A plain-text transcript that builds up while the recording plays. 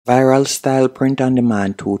Viralstyle print on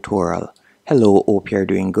demand tutorial. Hello, hope you're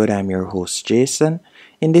doing good. I'm your host Jason.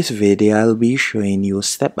 In this video, I'll be showing you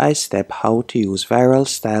step by step how to use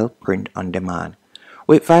Viralstyle print on demand.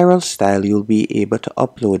 With Viralstyle, you'll be able to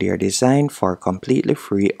upload your design for completely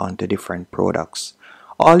free onto different products.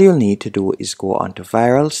 All you'll need to do is go onto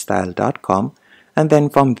viralstyle.com, and then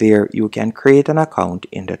from there you can create an account.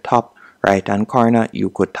 In the top right hand corner you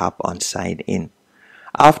could tap on sign in.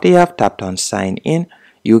 After you have tapped on sign in,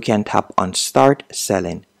 you can tap on start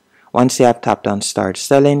selling. Once you have tapped on start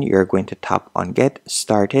selling, you're going to tap on get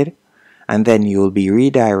started, and then you'll be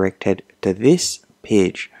redirected to this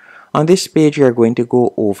page. On this page, you're going to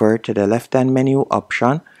go over to the left hand menu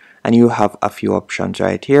option, and you have a few options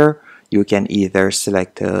right here. You can either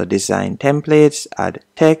select design templates, add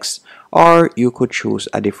text, or you could choose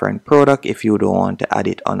a different product. If you don't want to add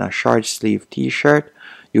it on a short sleeve t-shirt,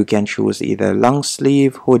 you can choose either long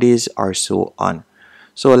sleeve, hoodies, or so on.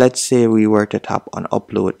 So let's say we were to tap on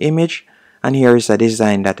upload image, and here is a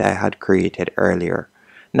design that I had created earlier.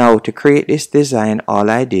 Now to create this design, all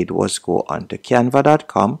I did was go onto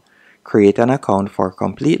canva.com, create an account for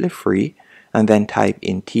completely free, and then type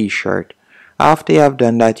in t-shirt. After you have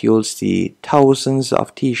done that, you'll see thousands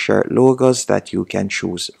of t-shirt logos that you can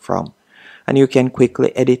choose from. And you can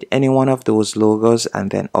quickly edit any one of those logos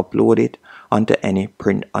and then upload it onto any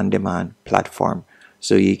print on demand platform.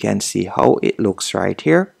 So you can see how it looks right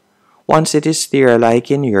here. Once it is to your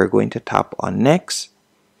liking, you're going to tap on next.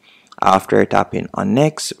 After tapping on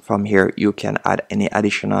next, from here you can add any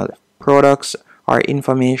additional products or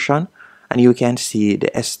information, and you can see the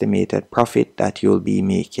estimated profit that you'll be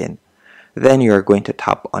making. Then you're going to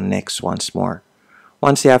tap on next once more.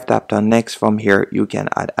 Once you have tapped on next, from here you can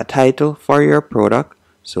add a title for your product.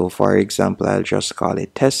 So for example, I'll just call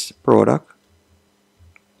it test product.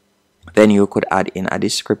 Then you could add in a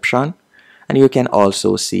description, and you can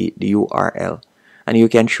also see the URL, and you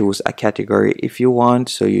can choose a category if you want.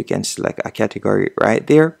 So you can select a category right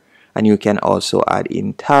there, and you can also add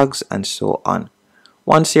in tags and so on.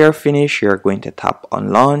 Once you're finished, you're going to tap on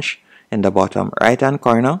launch in the bottom right hand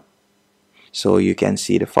corner. So you can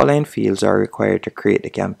see the following fields are required to create the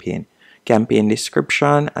campaign: campaign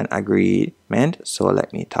description and agreement. So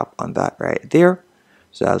let me tap on that right there.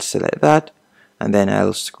 So I'll select that, and then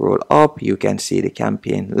I'll scroll up. You can see the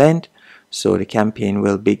campaign length. So the campaign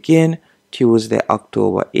will begin Tuesday,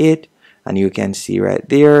 October 8th, and you can see right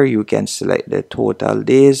there, you can select the total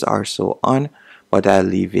days or so on, but I'll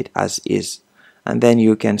leave it as is. And then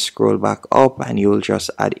you can scroll back up, and you'll just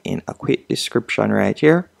add in a quick description right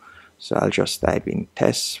here. So I'll just type in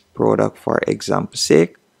test product for example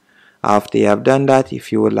sake. After you have done that,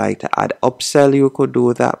 if you would like to add upsell, you could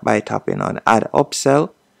do that by tapping on add upsell.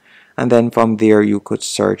 And then from there you could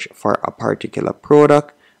search for a particular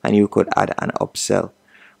product and you could add an upsell.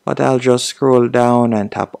 But I'll just scroll down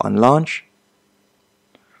and tap on launch.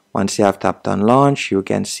 Once you have tapped on launch, you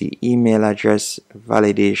can see email address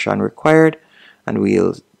validation required, and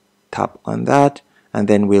we'll tap on that, and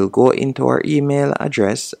then we'll go into our email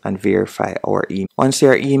address and verify our email. Once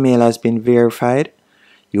your email has been verified,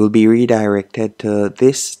 you'll be redirected to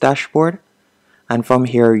this dashboard. And from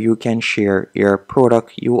here, you can share your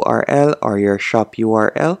product URL or your shop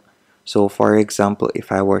URL. So for example,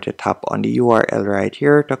 if I were to tap on the URL right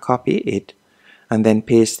here to copy it and then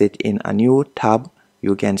paste it in a new tab,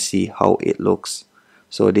 you can see how it looks.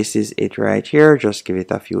 So this is it right here. Just give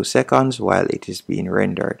it a few seconds while it is being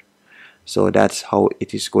rendered. So that's how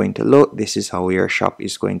it is going to look. This is how your shop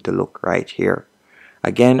is going to look right here.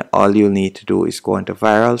 Again, all you need to do is go into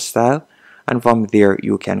Viralstyle, and from there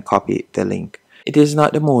you can copy the link. It is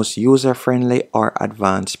not the most user-friendly or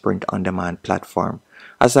advanced print-on-demand platform,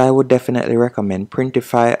 as I would definitely recommend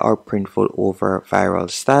Printify or Printful over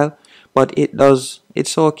Viralstyle, but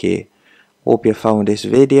it's okay. Hope you found this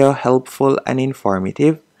video helpful and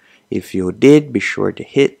informative. If you did, be sure to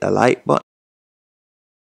hit the like button